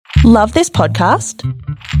Love this podcast?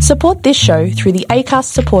 Support this show through the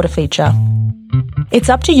Acast supporter feature. It's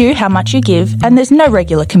up to you how much you give, and there's no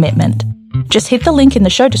regular commitment. Just hit the link in the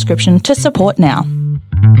show description to support now.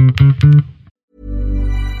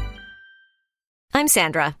 I'm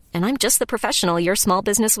Sandra, and I'm just the professional your small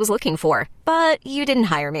business was looking for. But you didn't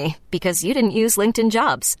hire me because you didn't use LinkedIn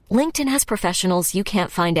Jobs. LinkedIn has professionals you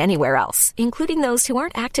can't find anywhere else, including those who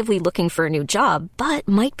aren't actively looking for a new job, but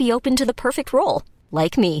might be open to the perfect role,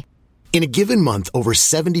 like me. In a given month, over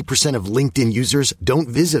 70% of LinkedIn users don't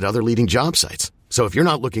visit other leading job sites. So if you're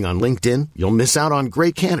not looking on LinkedIn, you'll miss out on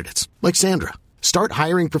great candidates like Sandra. Start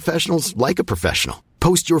hiring professionals like a professional.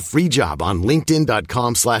 Post your free job on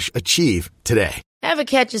linkedin.com/achieve today. Ever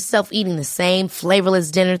catch yourself eating the same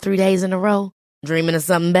flavorless dinner 3 days in a row? Dreaming of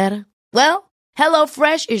something better? Well,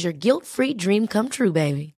 HelloFresh is your guilt-free dream come true,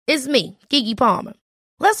 baby. It's me, Keke Palmer.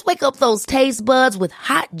 Let's wake up those taste buds with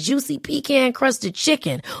hot, juicy pecan-crusted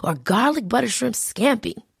chicken or garlic butter shrimp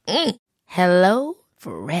scampi. Hello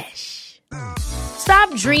Fresh.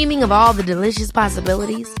 Stop dreaming of all the delicious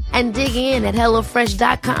possibilities and dig in at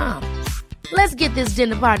HelloFresh.com. Let's get this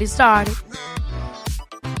dinner party started.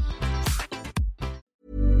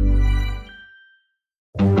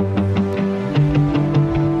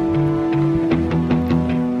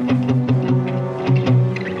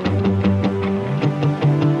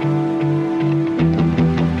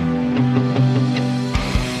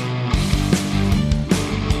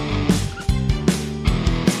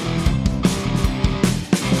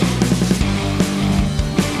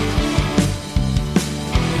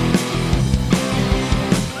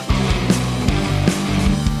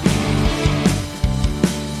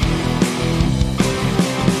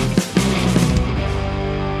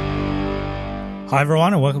 Hi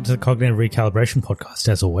everyone, and welcome to the Cognitive Recalibration Podcast.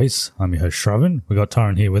 As always, I'm your host Shravan. We got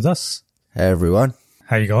Tyron here with us. Hey everyone.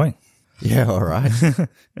 How you going? Yeah, all right.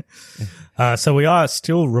 So we are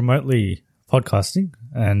still remotely podcasting,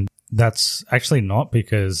 and that's actually not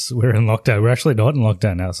because we're in lockdown. We're actually not in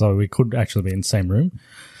lockdown now, so we could actually be in the same room.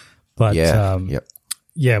 But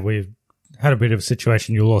yeah, we've had a bit of a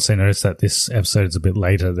situation. You'll also notice that this episode is a bit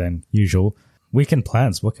later than usual. Weekend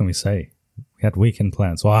plans, what can we say? We had weekend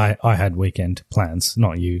plans. Well, I had weekend plans,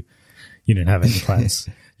 not you. You didn't have any plans.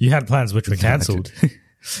 You had plans which were cancelled.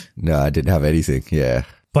 No, I didn't have anything. Yeah.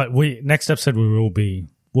 But next episode we'll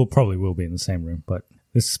probably be in the same room, but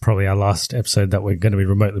this is probably our last episode that we're going to be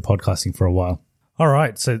remotely podcasting for a while. All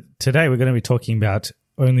right. So today we're going to be talking about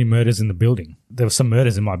only murders in the building. There were some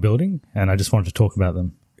murders in my building and I just wanted to talk about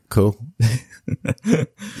them. Cool.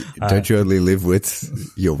 Don't you only live with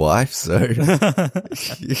your wife? So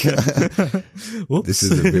this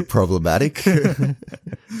is a bit problematic.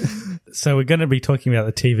 So we're going to be talking about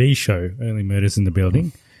the TV show Only Murders in the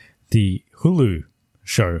Building, the Hulu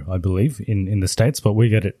show, I believe, in the States, but we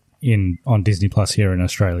get it on Disney Plus here in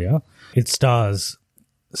Australia. It stars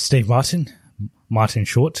Steve Martin, Martin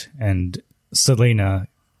Short, and Selena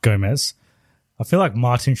Gomez. I feel like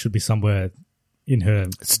Martin should be somewhere in her...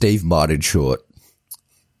 Steve Martin Short.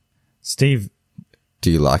 Steve... Do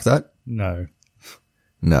you like that? No.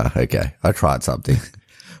 No, okay. I tried something.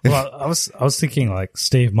 Well, I was thinking like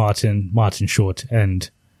Steve Martin, Martin Short, and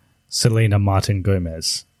Selena Martin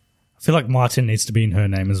Gomez. I feel like Martin needs to be in her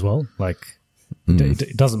name as well. Like,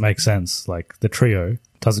 it doesn't make sense. Like, the trio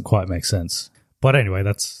doesn't quite make sense. But anyway,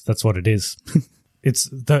 that's what it is. It's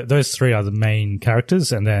those three are the main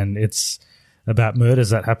characters, and then it's about murders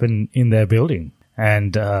that happen in their building.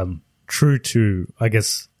 And true to, I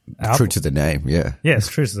guess... True to the name, yeah. Yeah, it's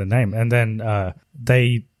true to the name. And then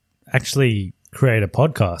they actually create a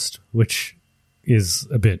podcast, which is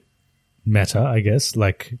a bit meta, I guess.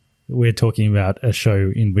 Like, we're talking about a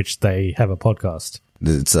show in which they have a podcast.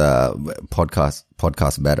 It's a podcast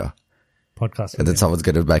meta. Podcast. And then someone's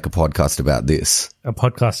going to make a podcast about this. A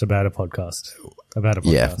podcast about a podcast. About a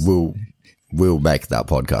podcast. Yeah, we'll make that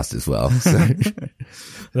podcast as well. So.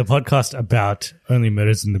 The podcast about Only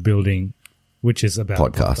Murders in the Building, which is about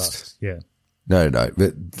podcast. Yeah. No.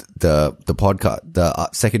 The podcast, the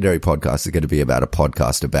secondary podcast is going to be about a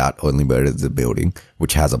podcast about Only Murders in the Building,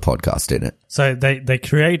 which has a podcast in it. So they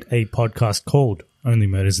create a podcast called Only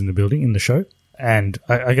Murders in the Building in the show, and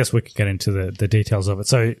I guess we could get into the details of it.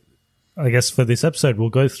 So I guess for this episode, we'll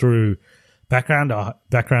go through background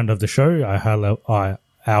of the show,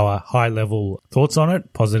 our high-level thoughts on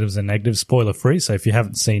it, positives and negatives, spoiler-free. So if you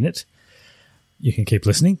haven't seen it, you can keep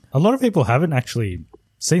listening. A lot of people haven't actually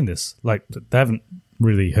seen this. Like, they haven't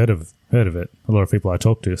really heard of it. A lot of people I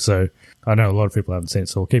talk to. So I know a lot of people haven't seen it,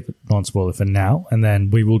 so we'll keep it non-spoiler for now. And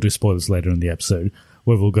then we will do spoilers later in the episode,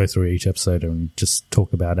 where we'll go through each episode and just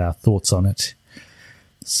talk about our thoughts on it.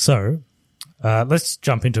 So Let's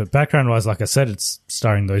jump into it. Background-wise, like I said, it's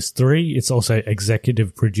starring those three. It's also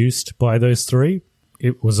executive produced by those three.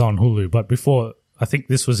 It was on Hulu, but before, I think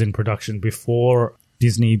this was in production before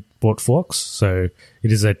Disney bought Fox, so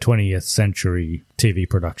it is a 20th century TV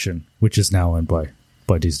production, which is now owned by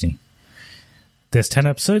Disney. There's 10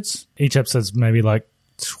 episodes. Each episode's maybe like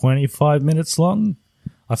 25 minutes long.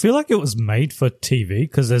 I feel like it was made for TV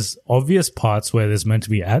because there's obvious parts where there's meant to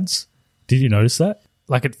be ads. Did you notice that?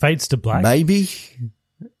 Like it fades to black. Maybe.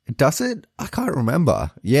 Does it? I can't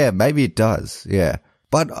remember. Yeah, maybe it does. Yeah.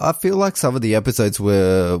 But I feel like some of the episodes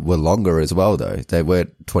were longer as well, though. They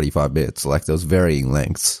weren't 25 minutes. Like, there was varying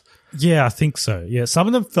lengths. Yeah, I think so. Yeah, some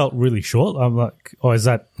of them felt really short. I'm like, oh, is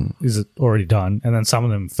it already done? And then some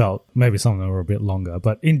of them maybe some of them were a bit longer.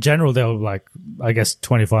 But in general, they were like, I guess,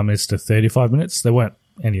 25 minutes to 35 minutes. They weren't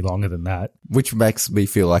any longer than that. Which makes me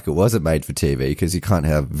feel like it wasn't made for TV because you can't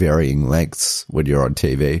have varying lengths when you're on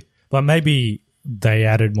TV. But maybe they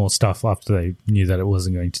added more stuff after they knew that it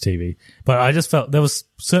wasn't going to TV. But I just felt there was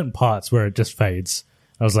certain parts where it just fades.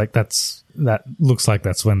 I was like, that looks like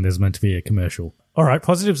that's when there's meant to be a commercial. All right,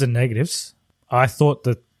 positives and negatives. I thought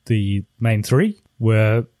that the main three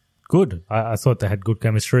were good. I thought they had good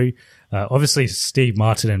chemistry. Obviously, Steve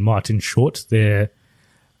Martin and Martin Short, they're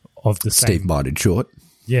of the same. Steve Martin Short.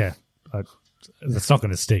 Yeah. That's not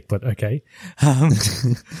going to stick, but okay.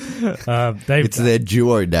 It's their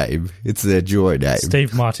duo name.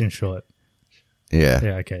 Steve Martin Short. Yeah.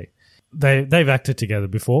 Yeah, okay. They've acted together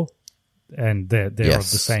before, and they're of the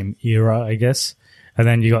same era, I guess. And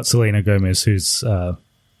then you got Selena Gomez, who's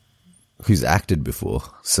acted before,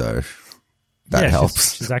 so that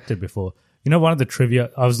helps. She's acted before. You know, one of the trivia,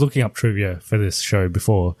 I was looking up trivia for this show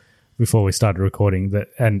before we started recording,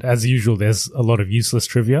 and as usual, there's a lot of useless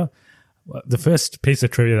trivia. The first piece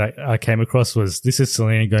of trivia that I came across was this is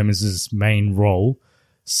Selena Gomez's main role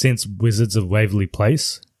since Wizards of Waverly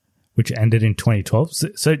Place, which ended in 2012.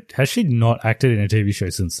 So has she not acted in a TV show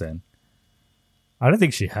since then? I don't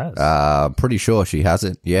think she has. Pretty sure she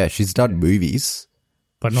hasn't. Yeah, she's done movies.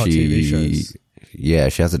 But not TV shows. Yeah,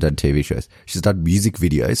 she hasn't done TV shows. She's done music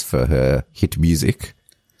videos for her hit music.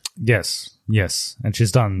 Yes. And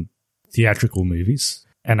she's done theatrical movies.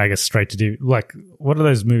 And I guess straight to do, like, what are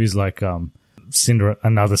those movies like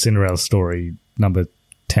Another Cinderella Story, number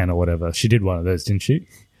 10 or whatever? She did one of those, didn't she?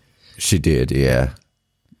 She did, yeah.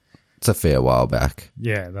 It's a fair while back.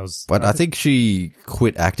 Yeah, that was... But I think she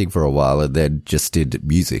quit acting for a while and then just did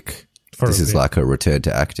music. This is like her return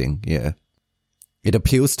to acting, yeah. It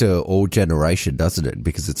appeals to all generation, doesn't it?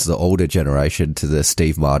 Because it's the older generation to the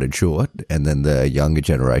Steve Martin Short and then the younger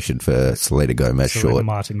generation for Selena Gomez Short. Selena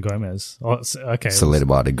Martin Gomez. Oh, okay. Selena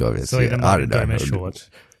Martin Gomez. Selena Martin Gomez Short.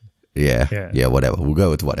 Yeah, whatever. We'll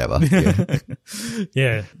go with whatever.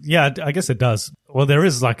 Yeah. Yeah, I guess it does. Well, there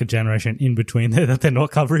is like a generation in between there that they're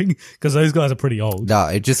not covering because those guys are pretty old. No,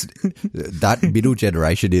 it just, that middle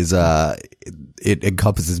generation is, it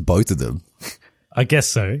encompasses both of them. I guess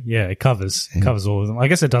so. Yeah, it covers all of them. I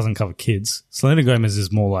guess it doesn't cover kids. Selena Gomez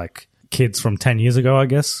is more like kids from 10 years ago, I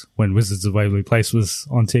guess, when Wizards of Waverly Place was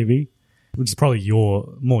on TV, which is probably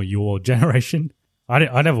your generation.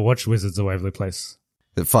 I never watched Wizards of Waverly Place.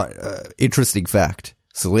 Interesting fact.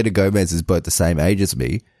 Selena Gomez is both the same age as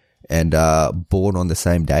me and born on the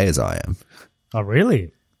same day as I am. Oh,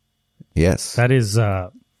 really? Yes. That is,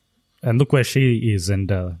 and look where she is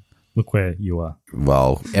and look where you are.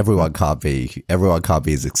 Well, everyone can't be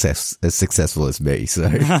as successful as me, so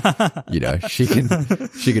you know, she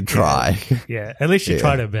can try. Yeah, at least she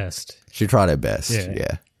tried her best. She tried her best.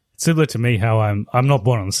 Yeah. Similar to me, how I'm not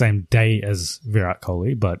born on the same day as Virat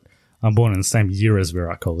Kohli, but I'm born in the same year as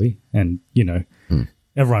Virat Kohli, and you know,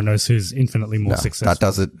 everyone knows who's infinitely more successful.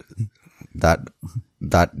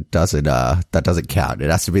 That doesn't count. It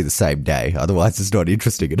has to be the same day. Otherwise, it's not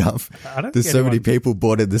interesting enough. There's so many people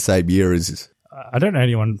born in the same year as. I don't know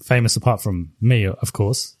anyone famous apart from me, of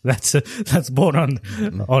course. That's born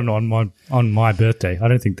on my birthday. I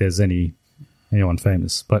don't think there's anyone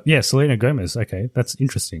famous. But yeah, Selena Gomez. Okay, that's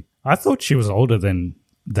interesting. I thought she was older than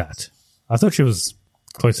that. I thought she was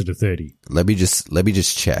closer to 30. Let me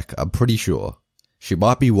just check. I'm pretty sure she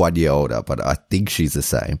might be 1 year older, but I think she's the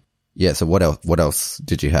same. Yeah, so what else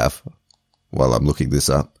did you have while I'm looking this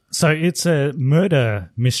up? So it's a murder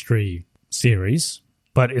mystery series,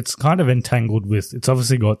 but it's kind of entangled with, it's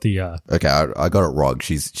obviously got the... Okay, I got it wrong.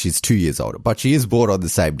 She's 2 years older, but she is born on the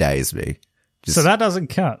same day as me. So that doesn't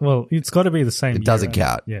count. Well, it's got to be the same year. It doesn't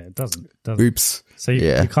count. Yeah, it doesn't. Oops. So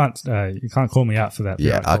you can't call me out for that.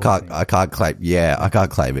 Yeah, I can't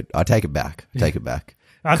claim it. I take it back.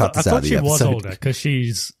 I thought she was older because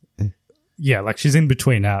she's... Yeah, like she's in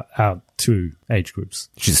between our two age groups.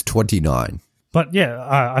 She's 29. But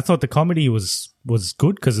yeah, I thought the comedy was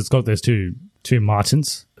good because it's got those two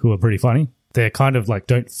Martins who are pretty funny. They're kind of like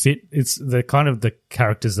don't fit. They're kind of the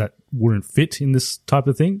characters that wouldn't fit in this type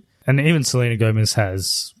of thing. And even Selena Gomez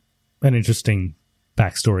has an interesting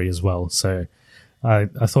backstory as well. So I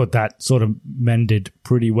thought that sort of mended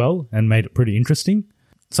pretty well and made it pretty interesting.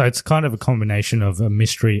 So it's kind of a combination of a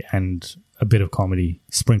mystery and a bit of comedy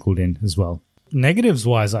sprinkled in as well.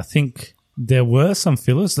 Negatives-wise, I think there were some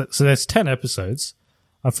fillers. So there's 10 episodes.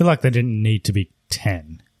 I feel like they didn't need to be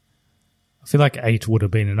 10. I feel like 8 would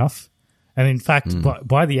have been enough. And in fact,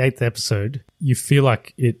 by the 8th episode, you feel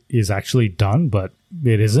like it is actually done, but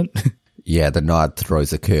it isn't. Yeah, the night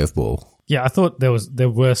throws a curveball. Yeah, I thought there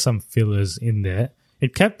were some fillers in there.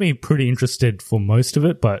 It kept me pretty interested for most of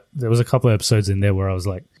it, but there was a couple of episodes in there where I was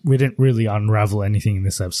like, we didn't really unravel anything in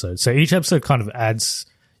this episode. So each episode kind of adds,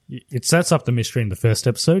 it sets up the mystery in the first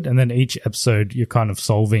episode, and then each episode you're kind of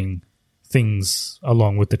solving things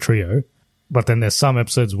along with the trio. But then there's some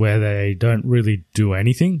episodes where they don't really do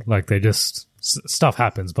anything. Like they just, stuff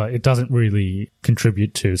happens, but it doesn't really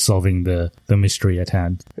contribute to solving the mystery at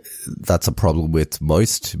hand. That's a problem with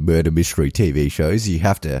most murder mystery TV shows. You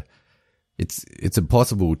have to, it's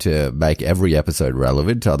impossible to make every episode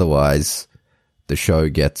relevant. Otherwise the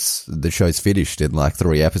show's finished in like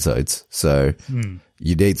 3 episodes. So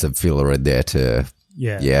you need some filler in there to,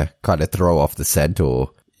 kind of throw off the scent,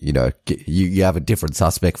 or, you know, you have a different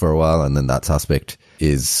suspect for a while, and then that suspect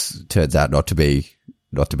turns out not to be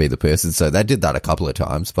the person. So they did that a couple of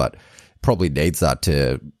times, but probably needs that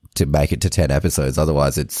to make it to 10 episodes.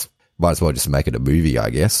 Otherwise might as well just make it a movie, I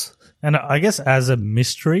guess. And I guess as a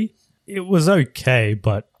mystery, it was okay,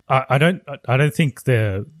 but I don't think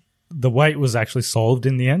the way it was actually solved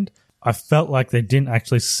in the end, I felt like they didn't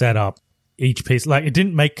actually set up each piece. Like it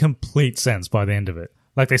didn't make complete sense by the end of it.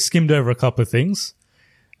 Like they skimmed over a couple of things.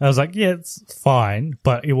 I was like, yeah, it's fine,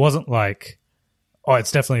 but it wasn't like, oh,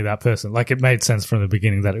 it's definitely that person. Like it made sense from the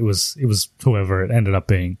beginning that it was whoever it ended up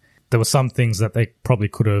being. There were some things that they probably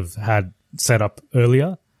could have had set up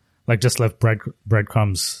earlier, like just left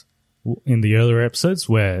breadcrumbs in the earlier episodes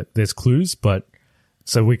where there's clues, but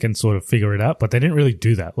so we can sort of figure it out. But they didn't really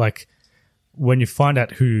do that. Like when you find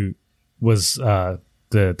out who was the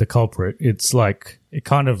culprit, it's like it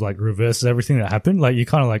kind of like reverses everything that happened. Like you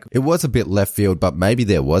kind of like, it was a bit left field, but maybe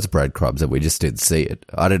there was breadcrumbs and we just didn't see it.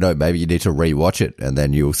 I don't know. Maybe you need to rewatch it and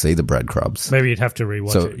then you'll see the breadcrumbs. Maybe you'd have to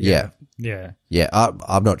rewatch it. Yeah.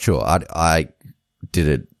 I'm not sure. I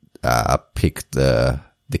didn't pick the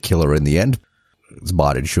killer in the end. It's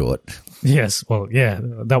Martin Short. Yes. Well, yeah,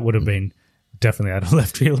 that would have been definitely out of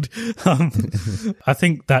left field. I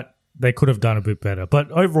think that they could have done a bit better,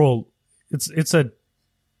 but overall, it's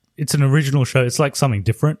an original show. It's like something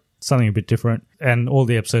different, something a bit different, and all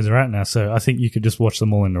the episodes are out now. So I think you could just watch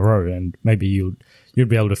them all in a row, and maybe you'd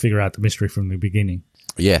be able to figure out the mystery from the beginning.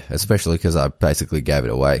 Yeah, especially because I basically gave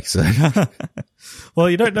it away. So, well,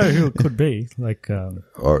 you don't know who it could be. Like,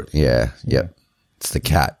 it's the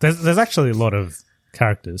cat. There's actually a lot of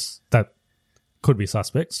characters that could be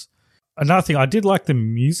suspects. Another thing, I did like the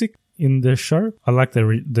music in the show. I like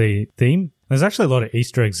the theme. There's actually a lot of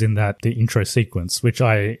Easter eggs in the intro sequence, which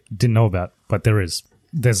I didn't know about, but there is.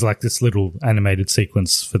 There's like this little animated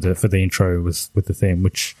sequence for the intro with the theme,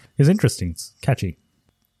 which is interesting. It's catchy.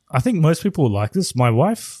 I think most people will like this. My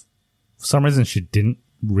wife, for some reason, she didn't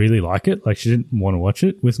really like it. Like she didn't want to watch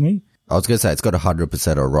it with me. I was going to say it's got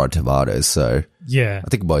 100% on Rotten Tomatoes, so yeah, I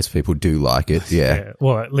think most people do like it. Yeah.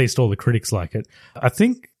 Well, at least all the critics like it. I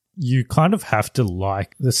think you kind of have to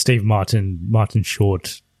like the Steve Martin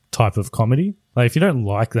Short type of comedy. Like if you don't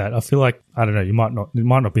like that, I feel like, I don't know, it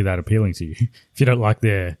might not be that appealing to you. If you don't like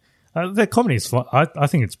their comedy is fun. I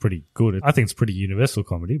think it's pretty good. I think it's pretty universal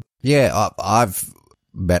comedy. Yeah, I've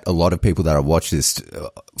met a lot of people that have watched this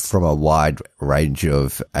from a wide range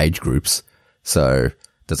of age groups. So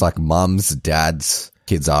there's like mums, dads,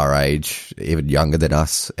 kids our age, even younger than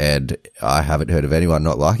us, and I haven't heard of anyone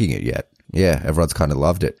not liking it yet. Yeah, everyone's kind of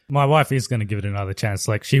loved it. My wife is going to give it another chance.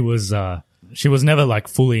 Like she was never like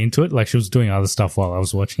fully into it. Like she was doing other stuff while I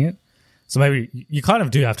was watching it. So maybe you kind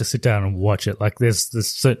of do have to sit down and watch it. Like there's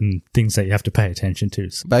certain things that you have to pay attention to.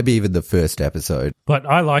 Maybe even the first episode. But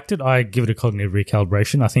I liked it. I give it a cognitive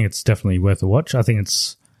recalibration. I think it's definitely worth a watch. I think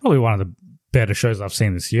it's probably one of the better shows I've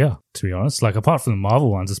seen this year, to be honest. Like apart from the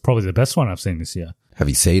Marvel ones, it's probably the best one I've seen this year. Have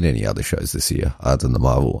you seen any other shows this year other than the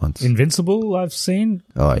Marvel ones? Invincible I've seen.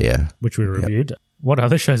 Oh, yeah. Which we reviewed. Yep. What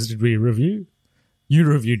other shows did we review? You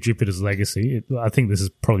reviewed Jupiter's Legacy. I think this is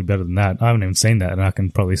probably better than that. I haven't even seen that, and I can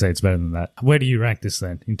probably say it's better than that. Where do you rank this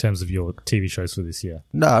then, in terms of your TV shows for this year?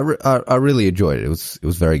 No, I really enjoyed it. It was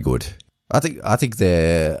very good. I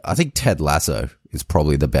think Ted Lasso is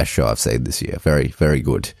probably the best show I've seen this year. Very, very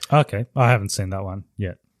good. Okay. I haven't seen that one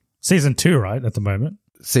yet. Season 2, right, at the moment?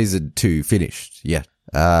 Season 2 finished, yeah.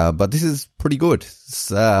 But this is pretty good.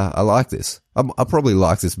 I like this. I probably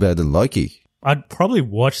like this better than Loki. I'd probably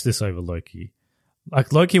watch this over Loki.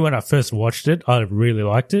 Like Loki, when I first watched it, I really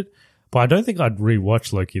liked it. But I don't think I'd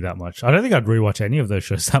rewatch Loki that much. I don't think I'd rewatch any of those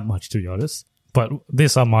shows that much, to be honest. But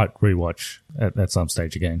this I might rewatch at some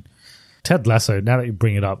stage again. Ted Lasso, now that you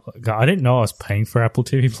bring it up, I didn't know I was paying for Apple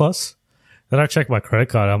TV Plus. Then I checked my credit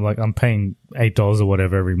card. I'm like, I'm paying $8 or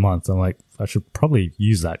whatever every month. I'm like, I should probably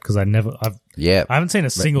use that because I haven't seen a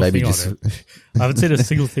single thing on it. I haven't seen a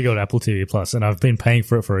single thing on Apple TV Plus, and I've been paying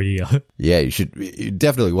for it for a year. Yeah, you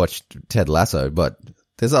definitely watch Ted Lasso, but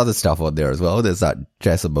there's other stuff on there as well. There's that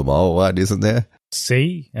Jason Momoa one, isn't there?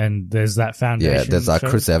 And there's that Foundation. Yeah, there's that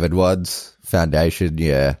Chris Evans ones, Foundation,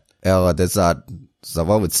 yeah. There's that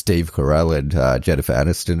one with Steve Carell and Jennifer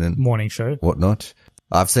Aniston and Morning Show. Whatnot.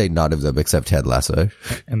 I've seen none of them except Ted Lasso.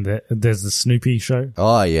 And there's the Snoopy show.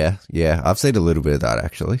 Oh, yeah. Yeah, I've seen a little bit of that,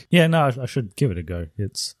 actually. Yeah, no, I should give it a go.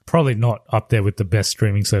 It's probably not up there with the best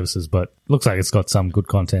streaming services, but looks like it's got some good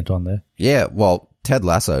content on there. Yeah, well, Ted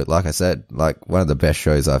Lasso, like I said, like one of the best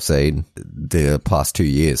shows I've seen the past 2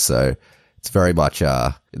 years. So it's very much,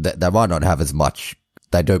 they might not have as much,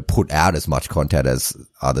 they don't put out as much content as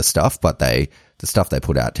other stuff, but the stuff they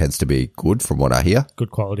put out tends to be good from what I hear.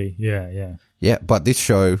 Good quality, yeah. Yeah, but this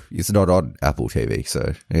show is not on Apple TV,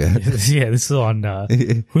 so yeah. Yeah, this is on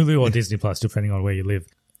Hulu or Disney Plus, depending on where you live.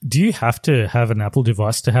 Do you have to have an Apple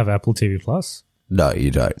device to have Apple TV Plus? No,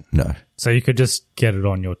 you don't, no. So you could just get it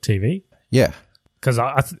on your TV? Yeah. Because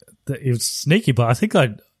it was sneaky, but I think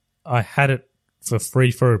I had it for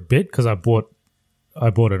free for a bit because I bought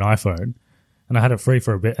an iPhone, and I had it free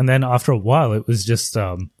for a bit. And then after a while, it was just...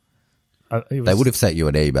 they would have sent you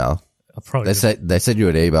an email. They send you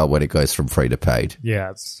an email when it goes from free to paid.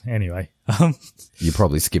 Yeah. Anyway, you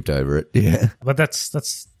probably skipped over it. Yeah, but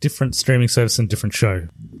that's different streaming service and different show.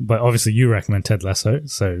 But obviously, you recommend Ted Lasso,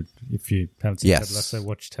 so if you haven't seen Ted Lasso,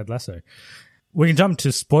 watch Ted Lasso. We can jump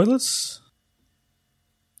to spoilers,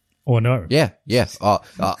 or no? Yeah. Oh,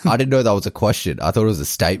 I didn't know that was a question. I thought it was a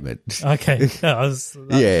statement. Okay,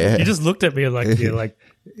 yeah. You just looked at me like you're like.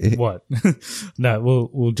 What? No,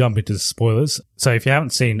 we'll jump into the spoilers. So if you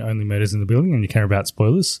haven't seen Only Murders in the Building and you care about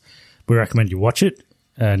spoilers, we recommend you watch it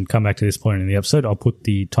and come back to this point in the episode. I'll put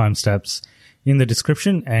the timestamps in the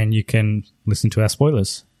description and you can listen to our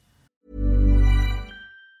spoilers.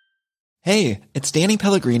 Hey, it's Danny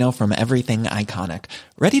Pellegrino from Everything Iconic.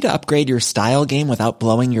 Ready to upgrade your style game without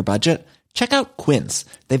blowing your budget? Check out Quince.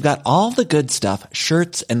 They've got all the good stuff,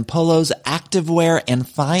 shirts and polos, activewear, and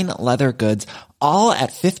fine leather goods, all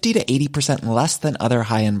at 50 to 80% less than other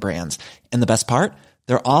high-end brands. And the best part?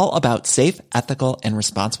 They're all about safe, ethical, and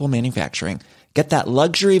responsible manufacturing. Get that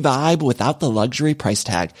luxury vibe without the luxury price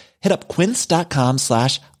tag. Hit up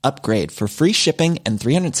quince.com/upgrade for free shipping and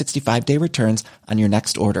 365-day returns on your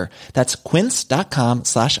next order. That's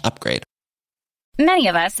quince.com/upgrade. Many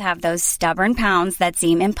of us have those stubborn pounds that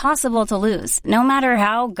seem impossible to lose, no matter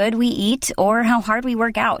how good we eat or how hard we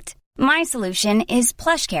work out. My solution is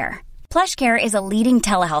PlushCare. PlushCare is a leading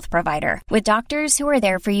telehealth provider with doctors who are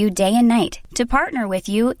there for you day and night to partner with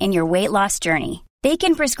you in your weight loss journey. They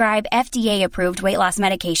can prescribe FDA-approved weight loss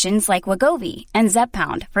medications like Wegovy and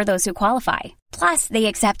Zepbound for those who qualify. Plus, they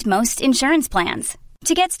accept most insurance plans.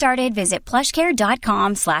 To get started, visit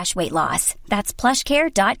plushcare.com/weightloss. That's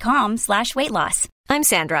plushcare.com/weightloss. I'm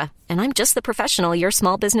Sandra, and I'm just the professional your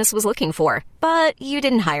small business was looking for. But you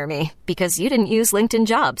didn't hire me because you didn't use LinkedIn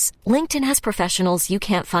Jobs. LinkedIn has professionals you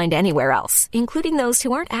can't find anywhere else, including those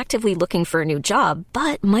who aren't actively looking for a new job,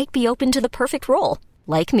 but might be open to the perfect role,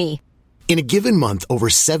 like me. In a given month, over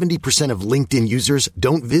 70% of LinkedIn users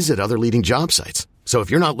don't visit other leading job sites. So if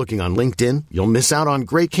you're not looking on LinkedIn, you'll miss out on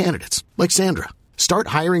great candidates like Sandra. Start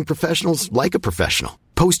hiring professionals like a professional.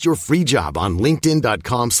 Post your free job on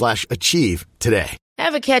linkedin.com/achieve today.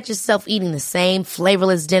 Ever catch yourself eating the same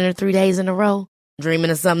flavorless dinner 3 days in a row?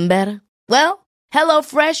 Dreaming of something better? Well,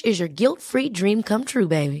 HelloFresh is your guilt-free dream come true,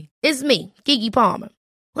 baby. It's me, Keke Palmer.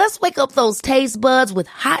 Let's wake up those taste buds with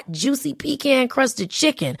hot, juicy pecan-crusted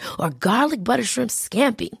chicken or garlic butter shrimp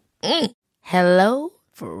scampi. Hello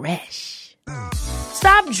Fresh.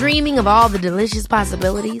 Stop dreaming of all the delicious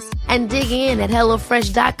possibilities and dig in at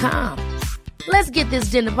HelloFresh.com. Let's get this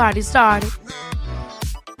dinner party started.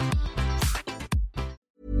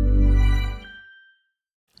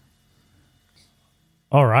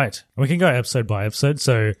 All right. We can go episode by episode.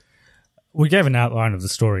 So we gave an outline of the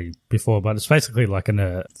story before, but it's basically like in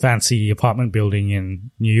a fancy apartment building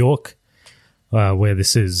in New York. where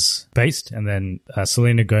this is based. And then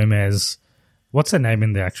Selena Gomez, what's her name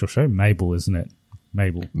in the actual show? Mabel, isn't it?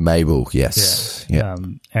 Mabel, yes. Yeah.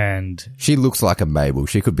 And she looks like a Mabel.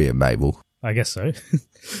 She could be a Mabel. I guess so.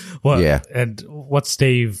 Well, yeah. And what's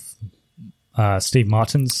Steve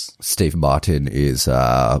Martin's? Steve Martin is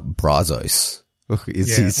Brazos.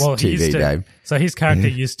 Is his TV name. So his character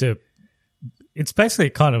used to... It's basically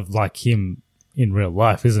kind of like him in real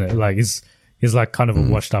life, isn't it? Like he's like kind of a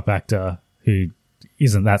washed-up actor who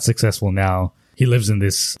isn't that successful now. He lives in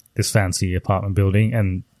this fancy apartment building,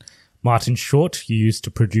 and Martin Short, he used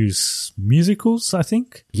to produce musicals, I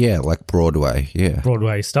think. Yeah, like Broadway, yeah.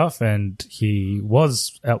 Broadway stuff, and he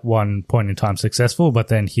was at one point in time successful, but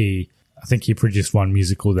then I think he produced one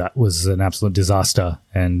musical that was an absolute disaster,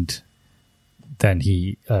 and then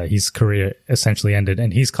his career essentially ended,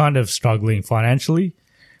 and he's kind of struggling financially,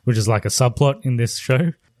 which is like a subplot in this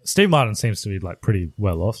show. Steve Martin seems to be like pretty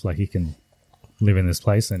well off, like he can live in this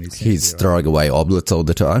place, and he's throwing away omelets all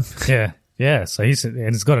the time. Yeah, so he's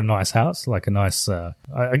got a nice house, like a nice,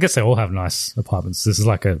 I guess they all have nice apartments. This is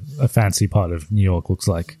like a fancy part of New York, looks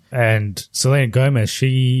like. And Selena Gomez,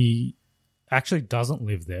 she actually doesn't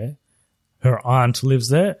live there. Her aunt lives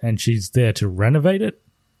there, and she's there to renovate it,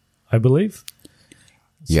 I believe.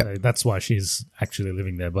 So that's why she's actually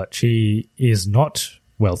living there. But she is not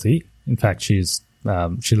wealthy. In fact, she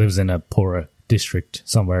lives in a poorer district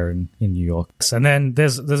somewhere in New York. And then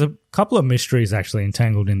there's a couple of mysteries actually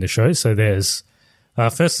entangled in the show. So there's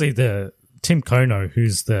firstly the Tim Kono,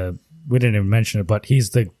 we didn't even mention it, but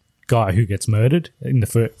he's the guy who gets murdered in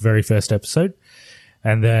the very first episode.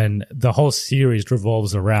 And then the whole series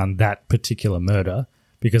revolves around that particular murder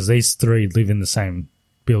because these three live in the same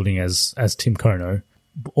building as Tim Kono.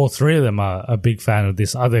 All three of them are a big fan of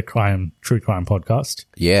this other true crime podcast.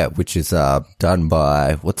 Yeah, which is done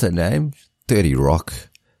by, what's her name? 30 Rock.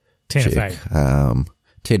 Tina Fey.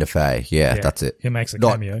 Tina Fey, yeah, that's it. Who makes a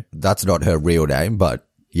cameo. That's not her real name, but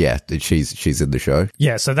yeah, she's in the show.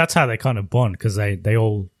 Yeah, so that's how they kind of bond because they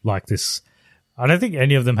all like this. I don't think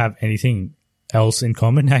any of them have anything else in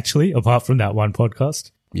common, actually, apart from that one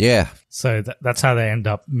podcast. Yeah. So that's how they end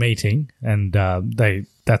up meeting, and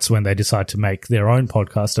that's when they decide to make their own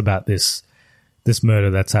podcast about this murder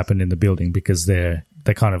that's happened in the building because they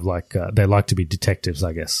kind of like they like to be detectives,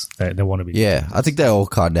 I guess. They want to be. Yeah, I think they all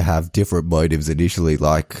kind of have different motives initially.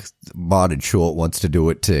 Like Martin Short wants to do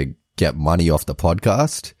it to get money off the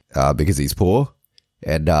podcast because he's poor,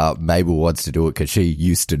 and Mabel wants to do it because she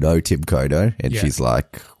used to know Tim Kono, and she's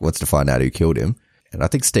like wants to find out who killed him. And I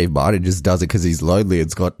think Steve Martin just does it because he's lonely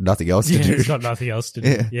and's got nothing else to do. Yeah, he's got nothing else to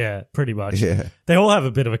do. Yeah, pretty much. Yeah. They all have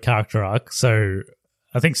a bit of a character arc. So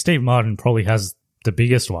I think Steve Martin probably has the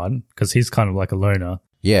biggest one because he's kind of like a loner.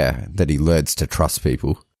 Yeah, that he learns to trust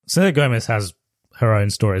people. Selena Gomez has her own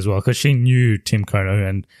story as well because she knew Tim Kono,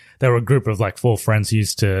 and they were a group of like 4 friends who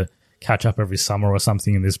used to catch up every summer or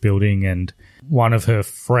something in this building, and one of her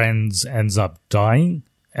friends ends up dying,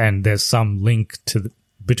 and there's some link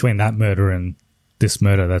between that murder and this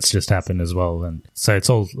murder that's just happened as well. And so it's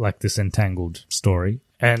all like this entangled story.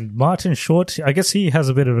 And Martin Short, I guess he has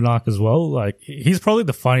a bit of an arc as well. Like he's probably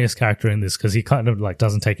the funniest character in this because he kind of like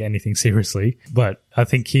doesn't take anything seriously. But I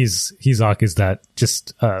think his arc is that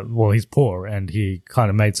just, he's poor and he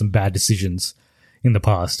kind of made some bad decisions in the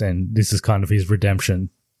past. And this is kind of his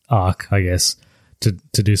redemption arc, I guess, to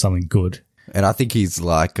do something good. And I think he's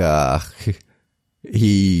like,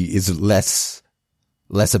 he is less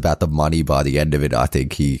about the money by the end of it. I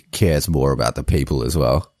think he cares more about the people as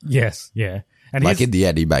well. Yes, yeah. And like in the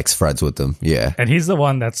end, he makes friends with them. Yeah. And he's the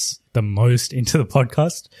one that's the most into the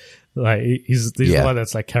podcast. Like he's the one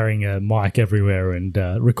that's like carrying a mic everywhere and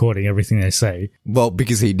recording everything they say. Well,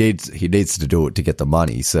 because he needs to do it to get the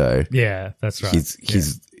money. So yeah, that's right.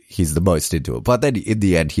 He's the most into it. But then in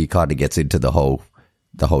the end, he kind of gets into the whole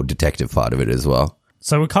detective part of it as well.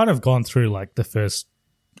 So we've kind of gone through like the first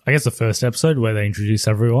episode where they introduce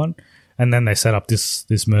everyone, and then they set up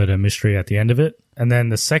this murder mystery at the end of it. And then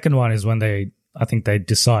the second one is when I think they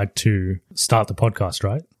decide to start the podcast,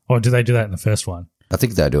 right? Or do they do that in the first one? I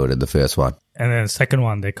think they do it in the first one. And then the second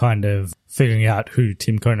one, they're kind of figuring out who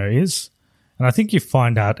Tim Kono is. And I think you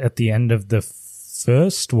find out at the end of the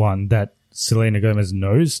first one that Selena Gomez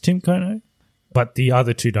knows Tim Kono, but the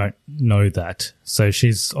other two don't know that. So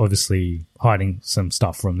she's obviously hiding some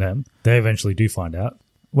stuff from them. They eventually do find out.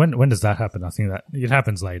 When does that happen? I think that it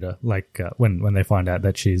happens later, like when they find out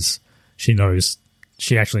that she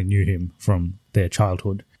actually knew him from their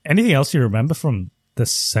childhood. Anything else you remember from the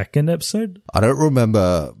second episode? I don't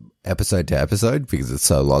remember episode to episode because it's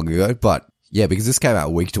so long ago, but Yeah, because this came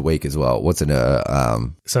out week to week as well. Wasn't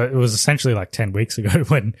So it was essentially like 10 weeks ago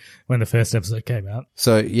when the first episode came out.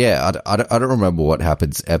 So yeah, I don't remember what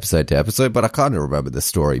happens episode to episode, but I kind of remember the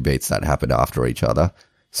story beats that happened after each other.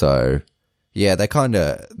 So yeah, they find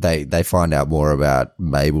out more about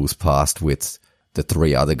Mabel's past with the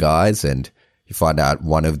three other guys, and you find out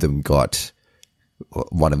one of them goes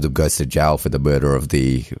to jail for the murder of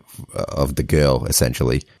the girl,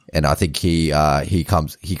 essentially. And I think he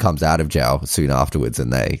comes out of jail soon afterwards,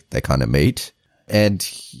 and they kind of meet. And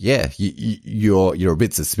yeah, you're a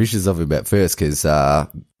bit suspicious of him at first because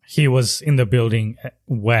he was in the building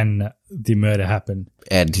when the murder happened,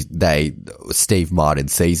 and Steve Martin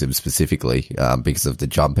sees him specifically because of the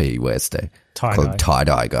jumper he wears. They call him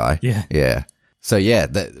tie-dye guy. Yeah. So yeah,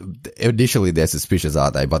 initially they're suspicious,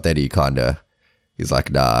 aren't they? But then he's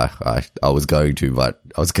like, nah, I was going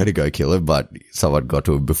to go kill him, but someone got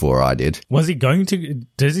to him before I did. Was he going to?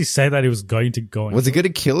 Does he say that he was going to go? Was he going to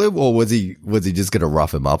kill him, or was he just going to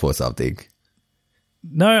rough him up or something?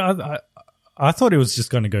 No, I thought he was just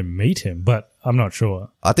going to go meet him, but I'm not sure.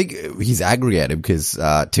 I think he's angry at him because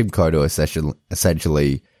Tim Kodo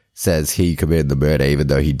essentially says he committed the murder even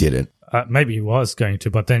though he didn't. Maybe he was going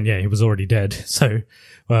to, but then, yeah, he was already dead. So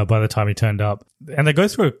by the time he turned up. And they go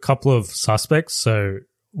through a couple of suspects. So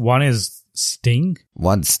one is Sting.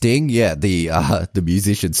 One Sting, yeah, the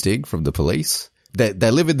musician Sting from The Police. They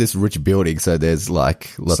live in this rich building, so there's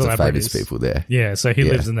like lots of famous people there. Yeah, so he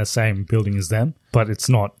lives in the same building as them, but it's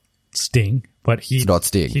not Sting. But it's not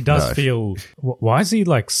Sting. He does feel. Why is he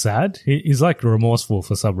like sad? He's like remorseful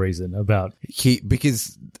for some reason about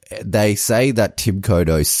because they say that Tim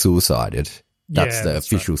Kodo suicided. That's the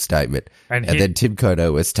official statement. And then Tim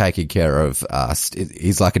Kodo was taking care of.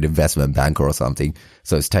 He's like an investment banker or something,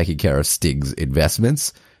 so he's taking care of Sting's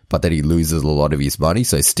investments. But then he loses a lot of his money,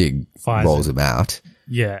 so Sting rolls him out.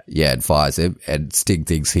 Yeah, and fires him. And Sting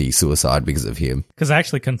thinks he suicided because of him. Because I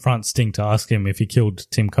actually confront Sting to ask him if he killed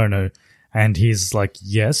Tim Kodo. And he's like,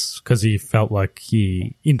 yes, because he felt like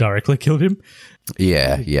he indirectly killed him.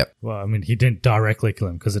 Yeah, yep. Well, I mean, he didn't directly kill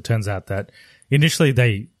him because it turns out that initially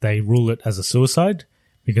they rule it as a suicide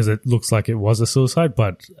because it looks like it was a suicide,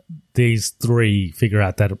 but these three figure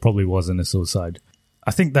out that it probably wasn't a suicide.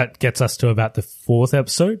 I think that gets us to about the fourth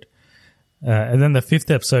episode. And then the fifth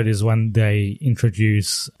episode is when they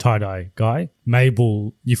introduce tie-dye guy.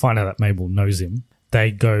 Mabel, you find out that Mabel knows him.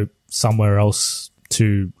 They go somewhere else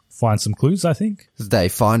to find some clues, I think. They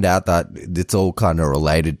find out that it's all kind of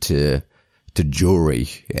related to jewelry,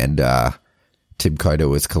 and Tim Kodo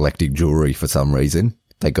was collecting jewelry for some reason.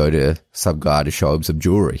 They go to some guy to show him some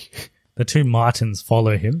jewelry. The two Martins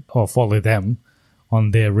follow them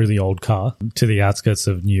on their really old car to the outskirts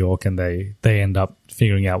of New York, and they end up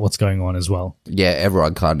figuring out what's going on as well. Yeah,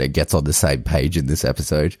 everyone kind of gets on the same page in this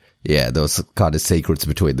episode. Yeah, there was kind of secrets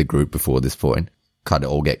between the group before this point. Kind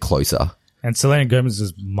of all get closer. And Selena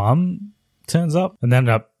Gomez's mum turns up and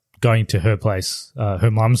ended up going to her place, her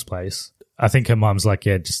mum's place. I think her mum's like,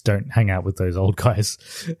 yeah, just don't hang out with those old guys.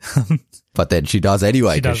 But then she does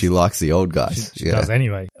anyway because she likes the old guys. She does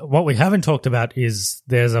anyway. What we haven't talked about is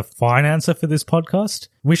there's a financer for this podcast.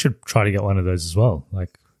 We should try to get one of those as well.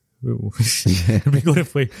 Like, it'd be good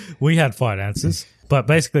if we had finances. But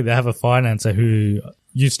basically they have a financer who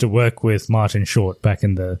used to work with Martin Short back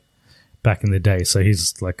in the day. So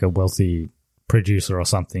he's like a wealthy producer or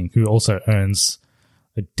something who also owns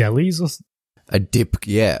a Deli's or a dip.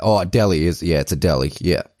 Yeah. Oh, a deli is. Yeah, it's a deli.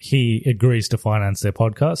 Yeah. He agrees to finance their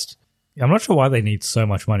podcast. I'm not sure why they need so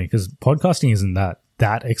much money because podcasting isn't that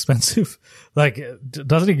expensive. Like,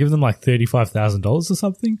 doesn't it give them like $35,000 or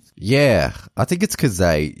something? Yeah. I think it's because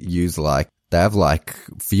they have like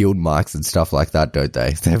field mics and stuff like that, don't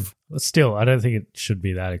they? Still, I don't think it should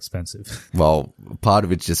be that expensive. Well, part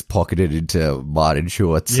of it's just pocketed into Martin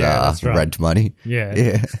Short's rent money.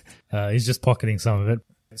 Yeah. He's just pocketing some of it.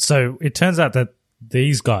 So it turns out that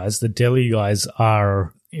these guys, the deli guys,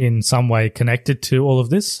 are in some way connected to all of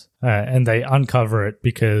this. And they uncover it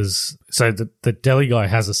because the deli guy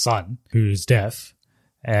has a son who's deaf,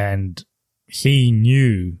 and he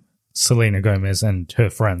knew Selena Gomez and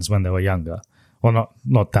her friends when they were younger. Well,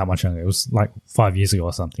 not that much younger. It was like 5 years ago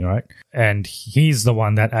or something, right? And he's the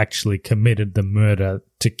one that actually committed the murder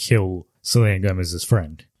to kill Selena Gomez's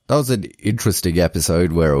friend. That was an interesting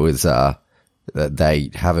episode where it was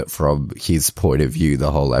they have it from his point of view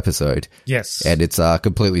the whole episode. Yes. And it's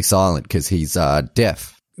completely silent because he's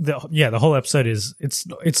deaf. The whole episode is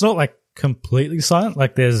it's not like completely silent.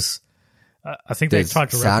 Like there's I think they've tried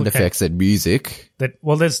to replicate sound effects and music.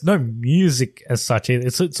 There's no music as such.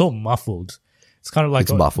 It's all muffled. It's kind of like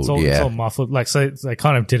it's muffled, it's all muffled. Like, so they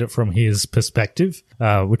kind of did it from his perspective,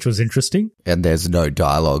 which was interesting. And there's no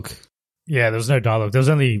dialogue. Yeah, there was no dialogue. There was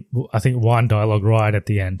only, I think, one dialogue right at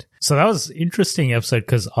the end. So that was an interesting episode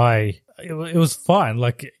because it was fine.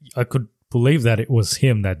 Like, I could believe that it was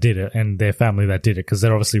him that did it and their family that did it because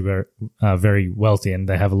they're obviously very, very wealthy and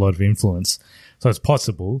they have a lot of influence. So it's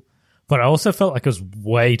possible. But I also felt like it was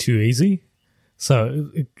way too easy. So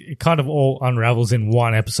it kind of all unravels in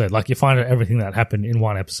one episode. Like, you find out everything that happened in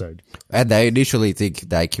one episode. And they initially think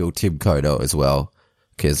they killed Tim Kono as well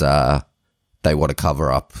because they want to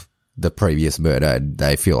cover up the previous murder and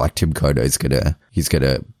they feel like Tim Kono is he's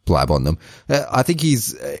gonna blab on them. I think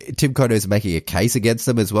Tim Kono is making a case against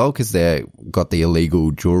them as well because they got the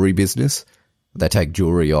illegal jewelry business. They take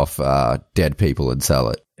jewelry off dead people and sell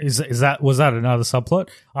it. Was that another subplot?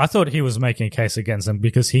 I thought he was making a case against them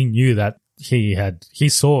because he knew that he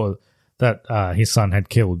saw that his son had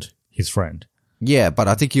killed his friend. Yeah, but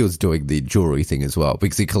I think he was doing the jewelry thing as well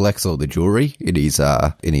because he collects all the jewelry in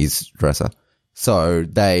his dresser. So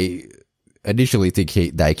they initially think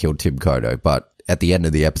they killed Tim Kono, but at the end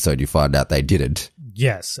of the episode you find out they didn't.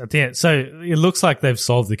 Yes, at the end. So it looks like they've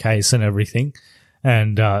solved the case and everything.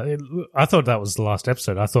 And I thought that was the last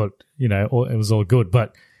episode. I thought, it was all good.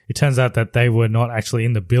 But it turns out that they were not actually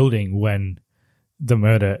in the building when the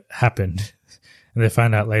murder happened. And they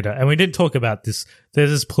found out later. And we did talk about this. There's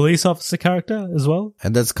this police officer character as well.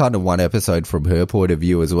 And there's kind of one episode from her point of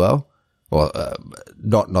view as well. Well,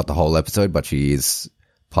 not the whole episode, but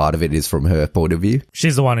part of it is from her point of view.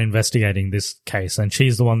 She's the one investigating this case, and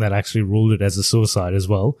she's the one that actually ruled it as a suicide as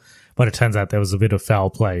well. But it turns out there was a bit of foul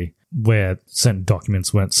play where certain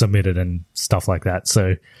documents weren't submitted and stuff like that.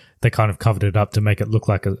 So they kind of covered it up to make it look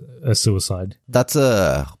like a suicide. That's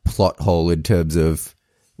a plot hole in terms of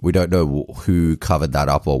we don't know who covered that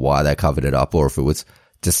up or why they covered it up or if it was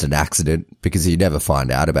just an accident because you never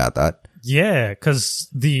find out about that. Yeah, because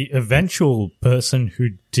the eventual person who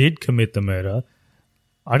did commit the murder,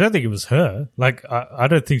 I don't think it was her. Like, I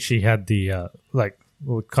don't think she had the,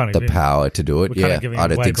 power to do it. Yeah, I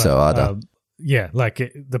don't think so either.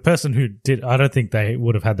 The person who did, I don't think they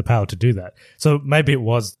would have had the power to do that. So maybe it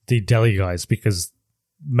was the deli guys because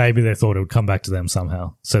maybe they thought it would come back to them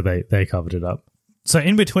somehow. So they covered it up. So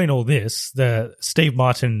in between all this, Steve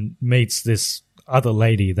Martin meets this other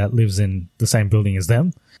lady that lives in the same building as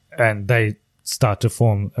them. And they start to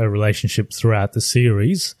form a relationship throughout the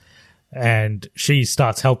series. And she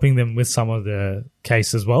starts helping them with some of the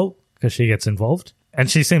case as well because she gets involved.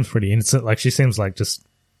 And she seems pretty innocent. Like, she seems like just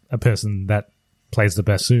a person that plays the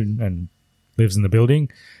bassoon and lives in the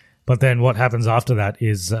building. But then what happens after that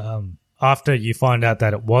is after you find out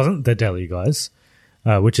that it wasn't the deli guys,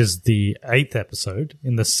 which is the 8th episode,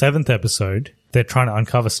 in the 7th episode, they're trying to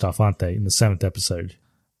uncover stuff, aren't they, in the 7th episode?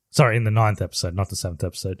 Sorry, in the 9th episode, not the 7th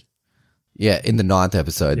episode. Yeah, in the 9th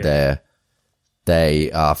episode, they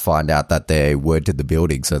find out that they weren't in the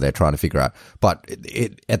building, so they're trying to figure out. But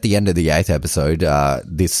at the end of the 8th episode,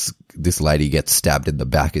 this lady gets stabbed in the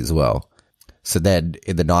back as well. So then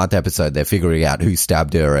in the 9th episode, they're figuring out who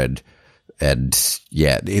stabbed her, and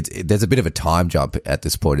there's a bit of a time jump at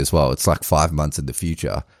this point as well. It's like 5 months in the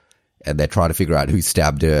future, and they're trying to figure out who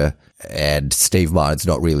stabbed her. And Steve Martin's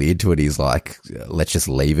not really into it. He's like, let's just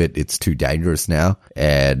leave it. It's too dangerous now.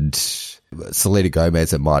 And Selena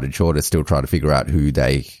Gomez and Martin Short are still trying to figure out who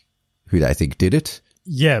they think did it.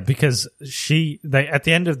 Yeah, because they at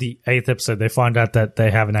the end of the 8th episode, they find out that they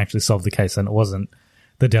haven't actually solved the case and it wasn't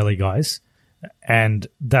the deli guys. And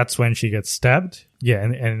that's when she gets stabbed. Yeah,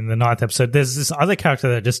 and in the 9th episode, there's this other character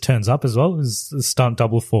that just turns up as well. Is the stunt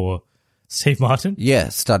double for Steve Martin. Yeah,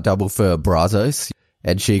 stunt double for Brazos.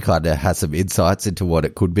 And she kind of has some insights into what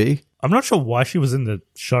it could be. I'm not sure why she was in the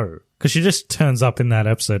show, because she just turns up in that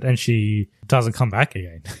episode and she doesn't come back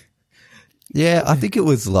again. Yeah, I think it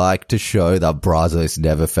was like to show that Brazos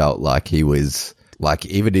never felt like he was, like,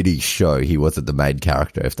 even in his show, he wasn't the main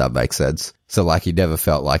character, if that makes sense. So, like, he never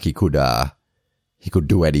felt like he could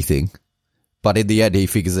do anything. But in the end, he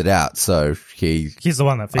figures it out. So he's the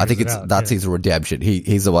one that figures it out. I think that's his redemption.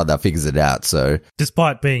 He's the one that figures it out. So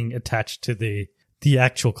despite being attached to the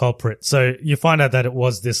actual culprit. So you find out that it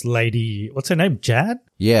was this lady, what's her name? Jan?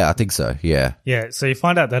 Yeah, I think so. Yeah. Yeah. So you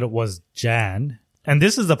find out that it was Jan. And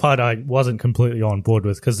this is the part I wasn't completely on board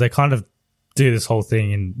with, because they kind of do this whole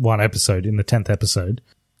thing in one episode, in the 10th episode.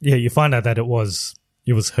 Yeah. You find out that it was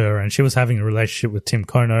her, and she was having a relationship with Tim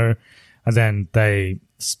Kono, and then they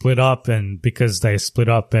split up, and because they split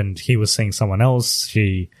up and he was seeing someone else,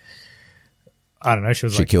 I don't know.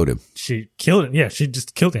 She killed him. She killed him. Yeah, she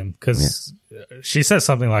just killed him because she says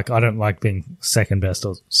something like, I don't like being second best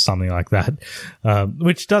or something like that,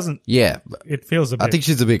 which doesn't. Yeah. It feels a bit. I think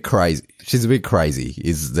she's a bit crazy. She's a bit crazy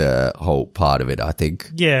is the whole part of it, I think.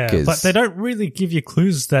 Yeah, but they don't really give you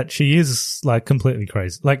clues that she is like completely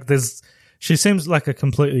crazy. Like she seems like a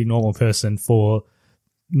completely normal person for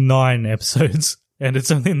 9 episodes, and it's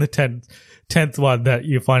only in the 10th one that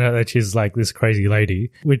you find out that she's like this crazy lady,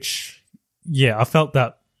 which. Yeah, I felt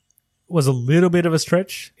that was a little bit of a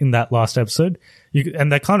stretch in that last episode.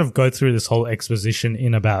 And they kind of go through this whole exposition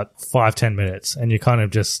in about 5-10 minutes, and you kind of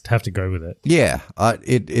just have to go with it. Yeah,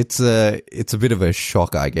 it's a bit of a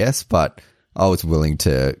shock, I guess, but I was willing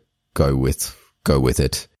to go with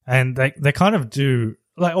it. And they kind of do,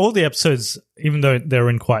 like, all the episodes, even though they're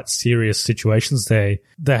in quite serious situations, they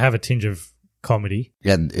have a tinge of comedy.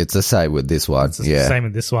 And it's the same with this one. It's the same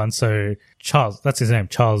with this one. So Charles, that's his name,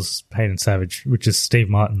 Charles Hayden Savage, which is Steve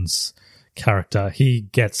Martin's character. He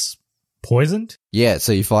gets poisoned. Yeah,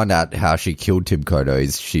 so you find out how she killed Tim Kodo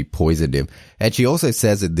is she poisoned him. And she also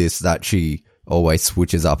says in this that she always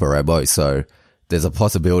switches up her MO. So there's a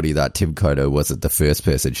possibility that Tim Kodo wasn't the first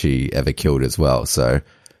person she ever killed as well. So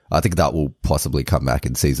I think that will possibly come back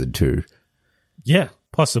in season 2. Yeah,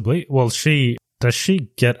 possibly. Well, does she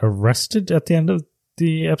get arrested at the end of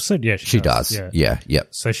the episode? Yeah, she does. Yeah. Yep.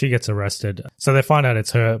 So she gets arrested. So they find out it's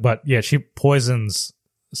her, but yeah, she poisons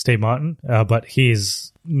Steve Martin, but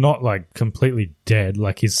he's not like completely dead.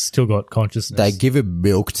 Like he's still got consciousness. They give him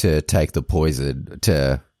milk to take the poison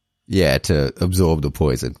to absorb the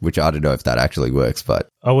poison, which I don't know if that actually works, but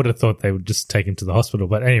I would have thought they would just take him to the hospital.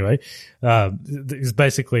 But anyway, he's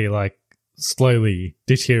basically like slowly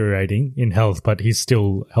deteriorating in health, but he's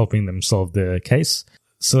still helping them solve the case.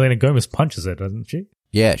 Selena Gomez punches her, doesn't she?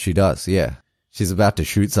 Yeah, she does. Yeah. She's about to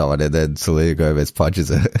shoot someone and then Selena Gomez punches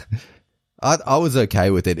her. I was okay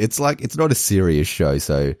with it. It's like, it's not a serious show,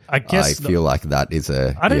 so I feel like that is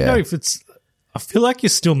I don't know if I feel like you're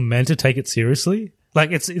still meant to take it seriously. Like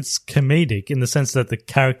it's comedic in the sense that the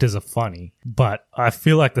characters are funny, but I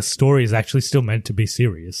feel like the story is actually still meant to be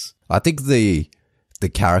serious. I think the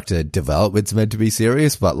character development's meant to be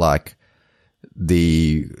serious, but like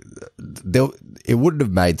it wouldn't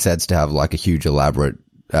have made sense to have like a huge elaborate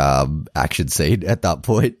action scene at that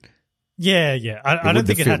point. Yeah. I don't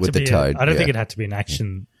think it had to be. I don't think it had to be an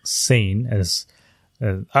action scene.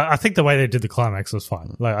 I think the way they did the climax was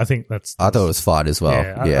fine. Like I think I thought it was fine as well.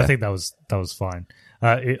 Yeah, I think that was fine.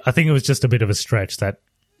 I think it was just a bit of a stretch that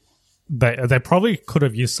they probably could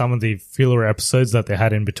have used some of the filler episodes that they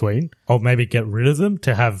had in between, or maybe get rid of them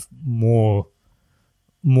to have more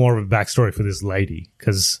of a backstory for this lady,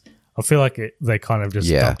 because I feel like they kind of just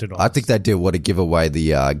dumped it on. I think they did want to give away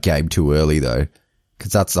the game too early though,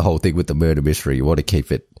 because that's the whole thing with the murder mystery. You want to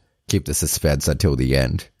keep the suspense until the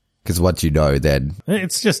end, because once you know, then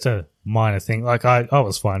it's just a minor thing. Like I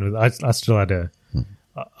was fine with it. I still had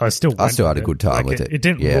I still had a good time with it. It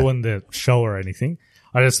didn't ruin the show or anything.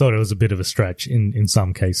 I just thought it was a bit of a stretch in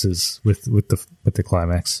some cases with the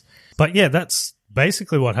climax. But yeah, that's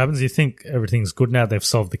basically what happens. You think everything's good now. They've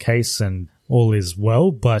solved the case and all is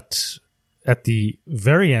well. But at the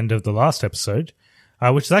very end of the last episode,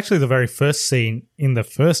 which is actually the very first scene in the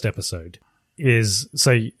first episode,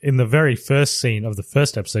 in the very first scene of the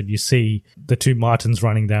first episode, you see the two Martins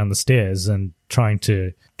running down the stairs and trying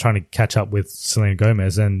to catch up with Selena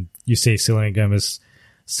Gomez, and you see Selena Gomez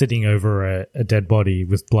sitting over a dead body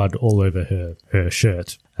with blood all over her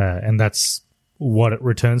shirt. And that's what it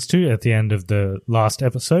returns to at the end of the last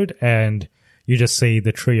episode. And you just see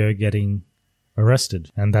the trio getting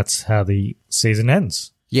arrested. And that's how the season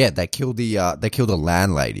ends. Yeah, they killed the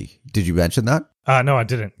landlady. Did you mention that? No, I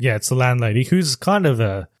didn't. Yeah, it's the landlady who's kind of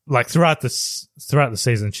throughout the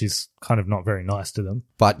season, she's kind of not very nice to them.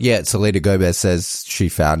 But yeah, Selena Gomez says she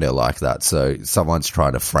found her like that, so someone's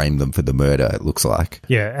trying to frame them for the murder, it looks like.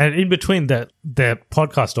 Yeah, and in between that, their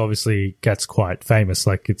podcast obviously gets quite famous.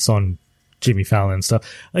 Like it's on Jimmy Fallon and stuff.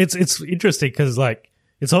 It's interesting because like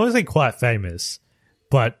it's obviously quite famous,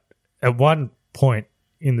 but at one point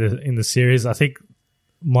in the series, I think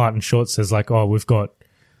Martin Short says like, "Oh, we've got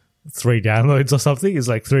 3 downloads or something." It's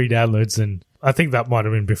like 3 downloads, and I think that might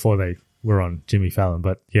have been before they were on Jimmy Fallon.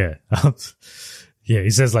 But yeah, yeah,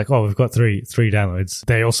 he says like, "Oh, we've got three downloads."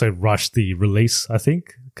 They also rushed the release, I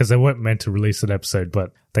think, because they weren't meant to release an episode,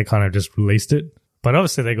 but they kind of just released it. But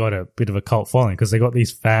obviously, they got a bit of a cult following because they got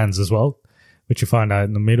these fans as well, which you find out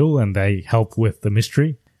in the middle, and they help with the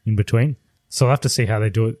mystery in between. So I'll have to see how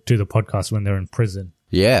they do the podcast when they're in prison.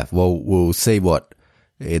 Yeah, well, we'll see what.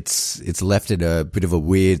 It's left in a bit of a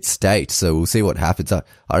weird state, so we'll see what happens. I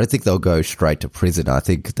don't think they'll go straight to prison. I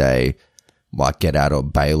think they might get out on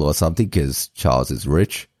bail or something because Charles is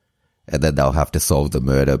rich, and then they'll have to solve the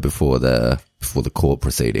murder before the court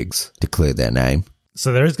proceedings to clear their name.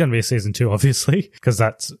 So there is going to be a season 2, obviously, because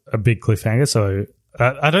that's a big cliffhanger. So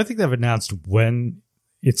I don't think they've announced when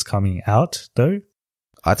it's coming out, though.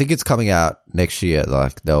 I think it's coming out next year.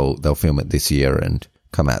 Like they'll film it this year and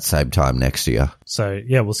come out same time next year. So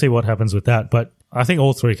yeah, we'll see what happens with that. But I think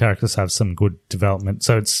all 3 characters have some good development.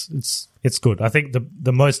 So it's good. I think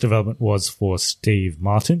the most development was for Steve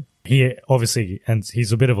Martin. He obviously, and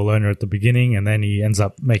he's a bit of a loner at the beginning, and then he ends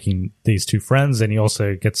up making these 2 friends, and he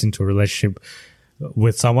also gets into a relationship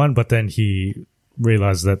with someone, but then he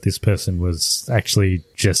realized that this person was actually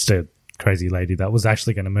just a crazy lady that was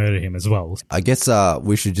actually going to murder him as well. I guess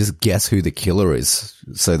we should just guess who the killer is,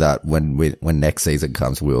 so that when next season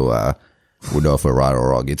comes, we'll know if we're right or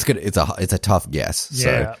wrong. It's a tough guess.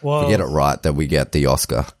 Yeah, so if we get it right, then we get the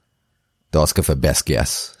Oscar for best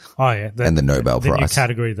guess. Oh yeah, and the Nobel Prize. New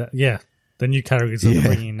category the new categories that they're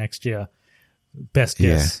bringing in next year. Best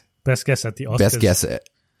guess, best guess at the Oscars. Best guess,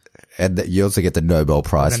 and you also get the Nobel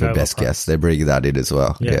Prize for best guess. They're bringing that in as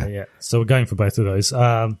well. Yeah. So we're going for both of those.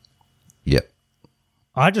 Yep.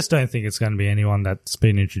 I just don't think it's going to be anyone that's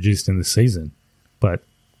been introduced in this season, but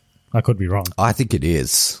I could be wrong. I think it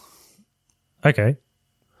is. Okay.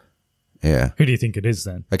 Yeah. Who do you think it is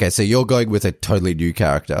then? Okay, so you're going with a totally new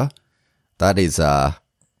character. That is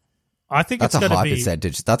I think that's it's a high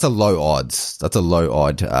percentage. That's a low odds. That's a low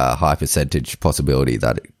odd high percentage possibility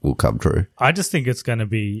that it will come true. I just think it's going to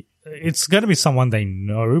be someone they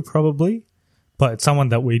know probably, but it's someone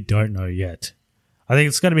that we don't know yet. I think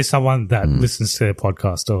it's going to be someone that listens to their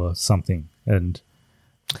podcast or something. And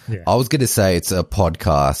yeah. I was going to say it's a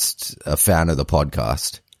fan of the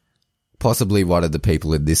podcast. Possibly one of the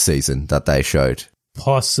people in this season that they showed.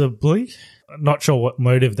 Possibly. Not sure what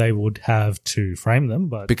motive they would have to frame them,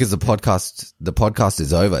 but because the podcast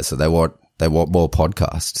is over, so they want more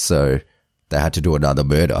podcasts, so they had to do another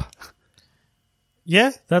murder.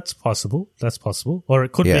 Yeah, that's possible. Or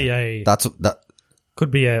it could be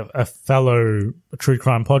could be a fellow true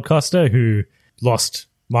crime podcaster who lost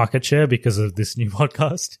market share because of this new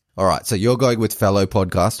podcast. All right, so you're going with fellow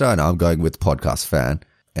podcaster, and I'm going with podcast fan,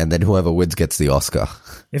 and then whoever wins gets the Oscar.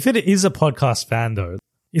 If it is a podcast fan, though,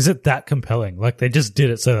 is it that compelling? Like, they just did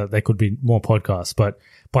it so that there could be more podcasts, but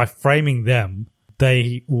by framing them,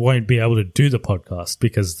 they won't be able to do the podcast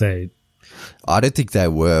because I don't think they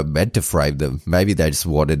were meant to frame them. Maybe they just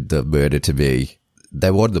wanted the murder to be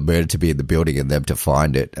in the building and them to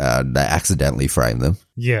find it, and they accidentally framed them.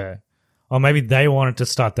 Yeah. Or maybe they wanted to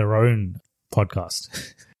start their own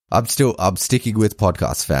podcast. I'm sticking with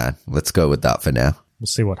podcast fan. Let's go with that for now. We'll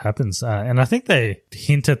see what happens. And I think they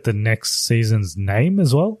hint at the next season's name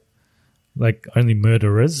as well. Like only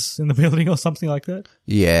murderers in the building or something like that.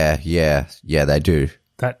 Yeah, they do.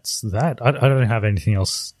 That's that. I don't have anything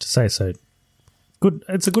else to say. So good.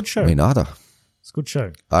 It's a good show. Me neither. It's a good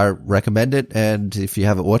show. I recommend it. And if you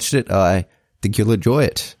haven't watched it, I think you'll enjoy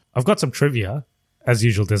it. I've got some trivia. As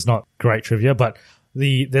usual, there's not great trivia, but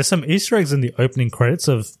there's some Easter eggs in the opening credits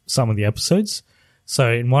of some of the episodes.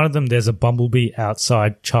 So in one of them, there's a bumblebee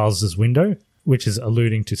outside Charles's window, which is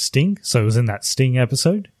alluding to Sting. So it was in that Sting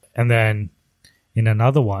episode. And then in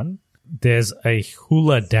another one, there's a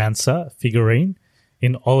hula dancer figurine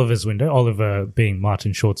in Oliver's window, Oliver being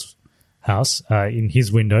Martin Short's house, in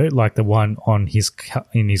his window, like the one on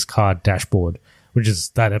in his car dashboard, which is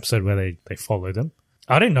that episode where they follow them.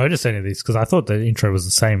 I didn't notice any of these because I thought the intro was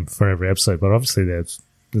the same for every episode, but obviously there's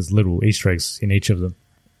little Easter eggs in each of them.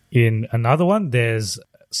 In another one, there's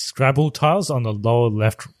Scrabble tiles on the lower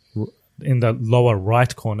left, in the lower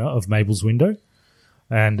right corner of Mabel's window.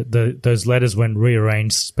 And those letters, when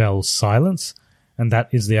rearranged, spell silence. And that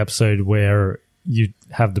is the episode where you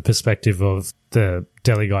have the perspective of the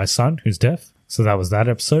deli guy's son, who's deaf. So that was that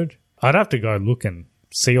episode. I'd have to go look and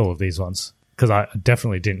see all of these ones because I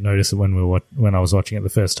definitely didn't notice it when I was watching it the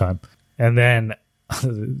first time. And then,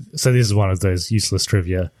 so this is one of those useless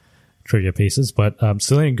trivia pieces, but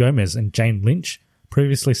Selena Gomez and Jane Lynch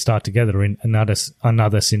previously starred together in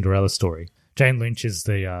another Cinderella story. Jane Lynch is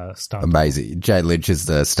the stunt. Amazing. Jane Lynch is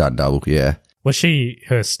the stunt double, yeah. Was she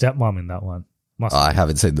her stepmom in that one? I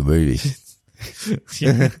haven't seen the movie.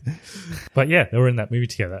 Yeah. But yeah, they were in that movie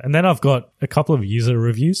together. And then I've got a couple of user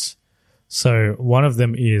reviews. So one of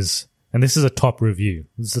them is, and this is a top review.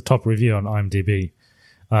 This is a top review on IMDb.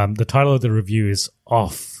 The title of the review is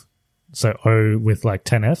Off. So O with like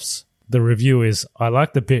 10 Fs. The review is, I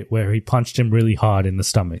like the bit where he punched him really hard in the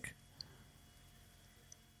stomach.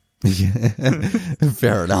 Yeah.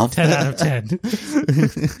 Fair enough. 10 out of 10.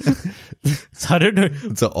 So I don't know.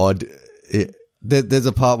 It's an odd. There's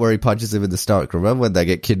a part where he punches him in the stomach. Remember when they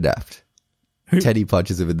get kidnapped? Teddy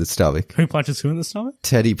punches him in the stomach. Who punches who in the stomach?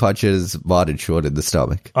 Teddy punches Martin Short in the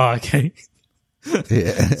stomach. Oh, okay.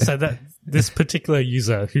 Yeah. So this particular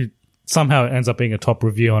user, who somehow ends up being a top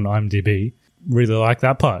review on IMDb, really liked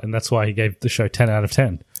that part, and that's why he gave the show 10 out of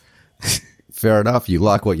 10. Fair enough. You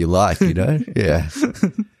like what you like, you know? Yeah.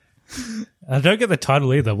 I don't get the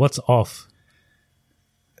title either. What's off?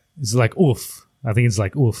 It's like oof. I think it's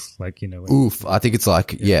like oof. Like, you know. Oof. I think it's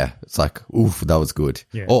like, yeah. It's like, oof, that was good.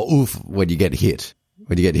 Yeah. Or oof when you get hit.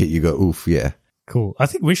 When you get hit, you go oof, yeah. Cool. I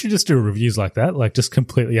think we should just do reviews like that, like just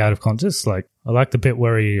completely out of context. Like, I like the bit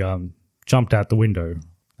where he jumped out the window,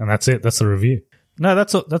 and that's it. That's the review. No,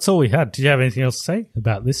 that's all we had. Did you have anything else to say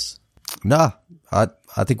about this? Nah, I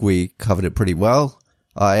think we covered it pretty well.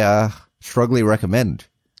 I strongly recommend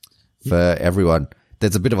for everyone.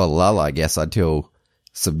 There's a bit of a lull, I guess, until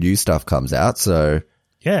some new stuff comes out. So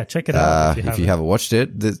yeah, check it out. If you haven't watched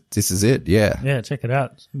it, this is it. Yeah, yeah, check it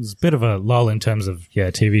out. There's a bit of a lull in terms of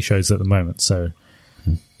TV shows at the moment. So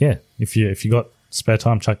yeah, if you got spare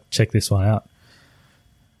time, check this one out.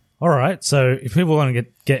 All right. So if people want to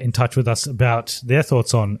get in touch with us about their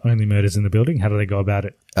thoughts on Only Murders in the Building, how do they go about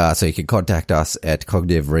it? So you can contact us at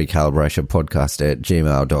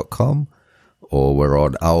cognitiverecalibrationpodcast@gmail.com, or we're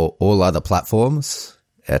on all other platforms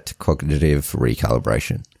at Cognitive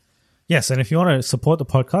Recalibration. Yes, and if you want to support the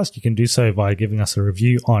podcast, you can do so by giving us a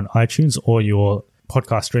review on iTunes or your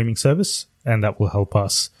podcast streaming service, and that will help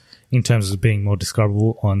us in terms of being more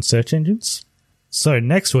discoverable on search engines. So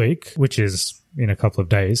next week, which is in a couple of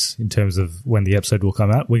days in terms of when the episode will come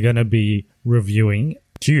out, we're going to be reviewing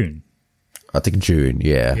Dune. I think June,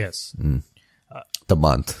 yeah. Yes. The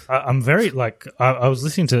month. I'm very, I was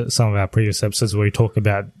listening to some of our previous episodes where we talk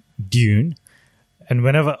about Dune, and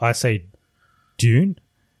whenever I say Dune,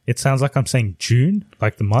 it sounds like I'm saying June,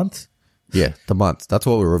 like the month. Yeah, the month. That's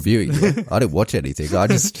what we're reviewing. I didn't watch anything. I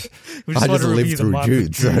just lived through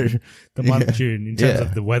June. So the month June in terms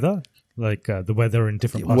of the weather, like the weather in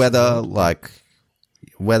different parts of the world.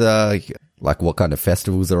 Like what kind of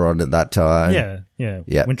festivals are on at that time.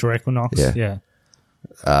 Yeah. Winter equinox. Yeah.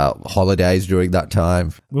 Holidays during that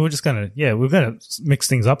time. We were just we're going to mix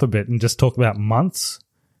things up a bit and just talk about months.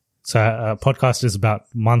 So our podcast is about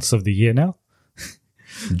months of the year now.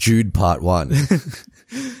 June part 1.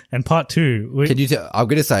 And part 2. Can you tell? I'm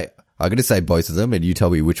going to say both of them, and you tell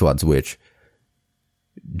me which one's which.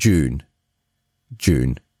 June.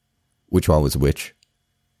 Which one was which?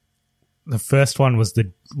 The first one was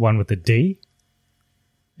the one with the D.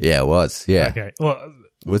 Yeah, it was. Yeah. Okay. Well,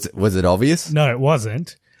 was it obvious? No, it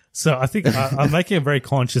wasn't. So I think I'm making a very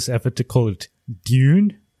conscious effort to call it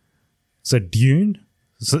Dune. So Dune.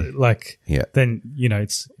 So then,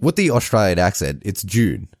 it's with the Australian accent, it's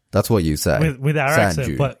June. That's what you say. With our accent,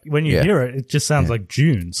 June. But when you hear it, it just sounds like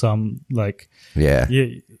June. So I'm like, yeah.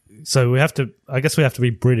 So I guess we have to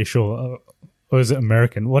be British or is it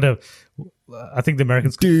American? Whatever. I think the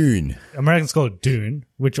Americans Dune. Americans call it Dune,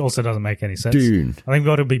 which also doesn't make any sense. Dune. I think we've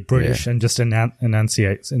got to be British and just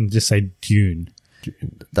enunciate and just say Dune.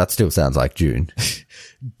 That still sounds like June.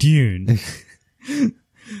 Dune.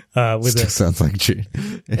 Sounds like June.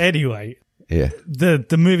 Anyway, yeah.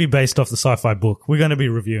 The movie based off the sci-fi book, we're going to be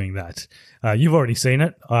reviewing that. You've already seen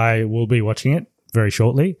it. I will be watching it very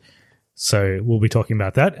shortly. So we'll be talking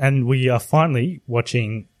about that. And we are finally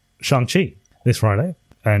watching Shang-Chi this Friday.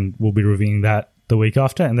 And we'll be reviewing that the week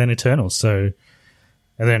after. And then Eternals. And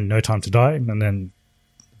then No Time to Die. And then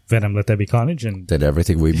Venom, Let There Be Carnage. And then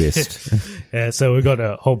everything we missed. Yeah, so we've got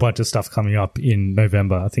a whole bunch of stuff coming up in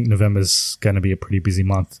November. I think November's going to be a pretty busy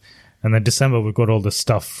month. And then December, we've got all the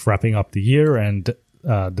stuff wrapping up the year. And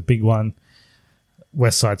the big one,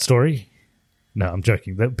 West Side Story. No, I'm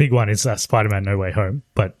joking. The big one is Spider-Man No Way Home.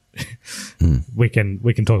 But we can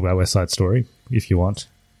talk about West Side Story if you want.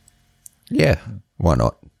 Yeah, why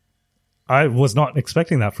not? I was not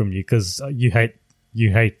expecting that from you because you hate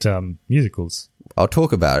musicals. I'll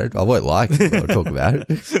talk about it. I won't like it, but I'll talk about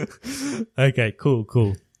it. Okay,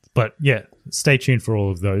 cool. But yeah, stay tuned for all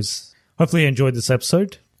of those. Hopefully you enjoyed this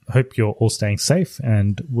episode. Hope you're all staying safe,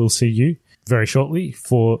 and we'll see you very shortly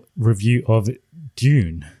for review of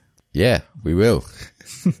Dune. Yeah, we will.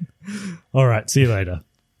 All right, see you later.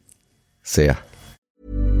 See ya.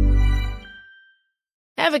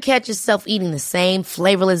 Ever catch yourself eating the same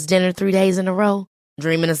flavorless dinner 3 days in a row?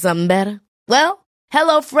 Dreaming of something better? Well,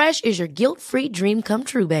 HelloFresh is your guilt-free dream come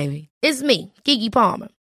true, baby. It's me, Keke Palmer.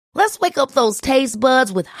 Let's wake up those taste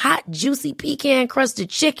buds with hot, juicy pecan-crusted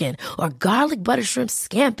chicken or garlic butter shrimp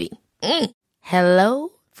scampi. Hello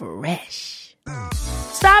Fresh.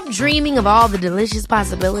 Stop dreaming of all the delicious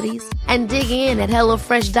possibilities and dig in at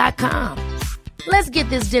HelloFresh.com. Let's get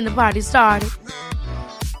this dinner party started.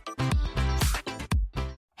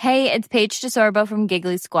 Hey, it's Paige DeSorbo from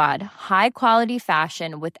Giggly Squad. High quality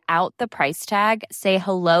fashion without the price tag. Say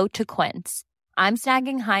hello to Quince. I'm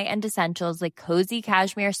snagging high-end essentials like cozy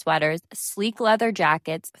cashmere sweaters, sleek leather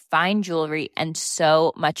jackets, fine jewelry, and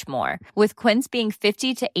so much more. With Quince being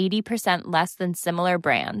 50 to 80% less than similar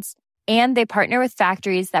brands. And they partner with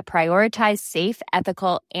factories that prioritize safe,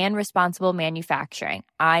 ethical, and responsible manufacturing.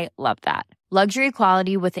 I love that. Luxury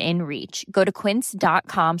quality within reach. Go to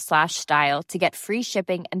quince.com/style to get free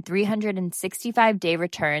shipping and 365-day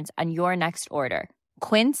returns on your next order.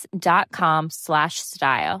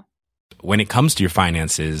 Quince.com/style. When it comes to your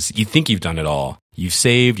finances, you think you've done it all. You've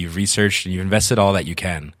saved, you've researched, and you've invested all that you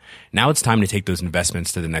can. Now it's time to take those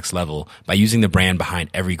investments to the next level by using the brand behind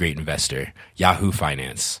every great investor, Yahoo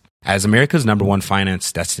Finance. As America's #1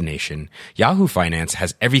 finance destination, Yahoo Finance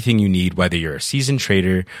has everything you need, whether you're a seasoned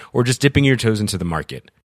trader or just dipping your toes into the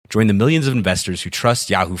market. Join the millions of investors who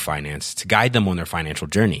trust Yahoo Finance to guide them on their financial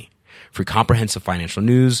journey. For comprehensive financial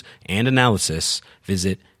news and analysis,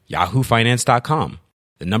 visit yahoofinance.com,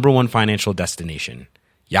 the #1 financial destination,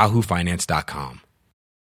 yahoofinance.com.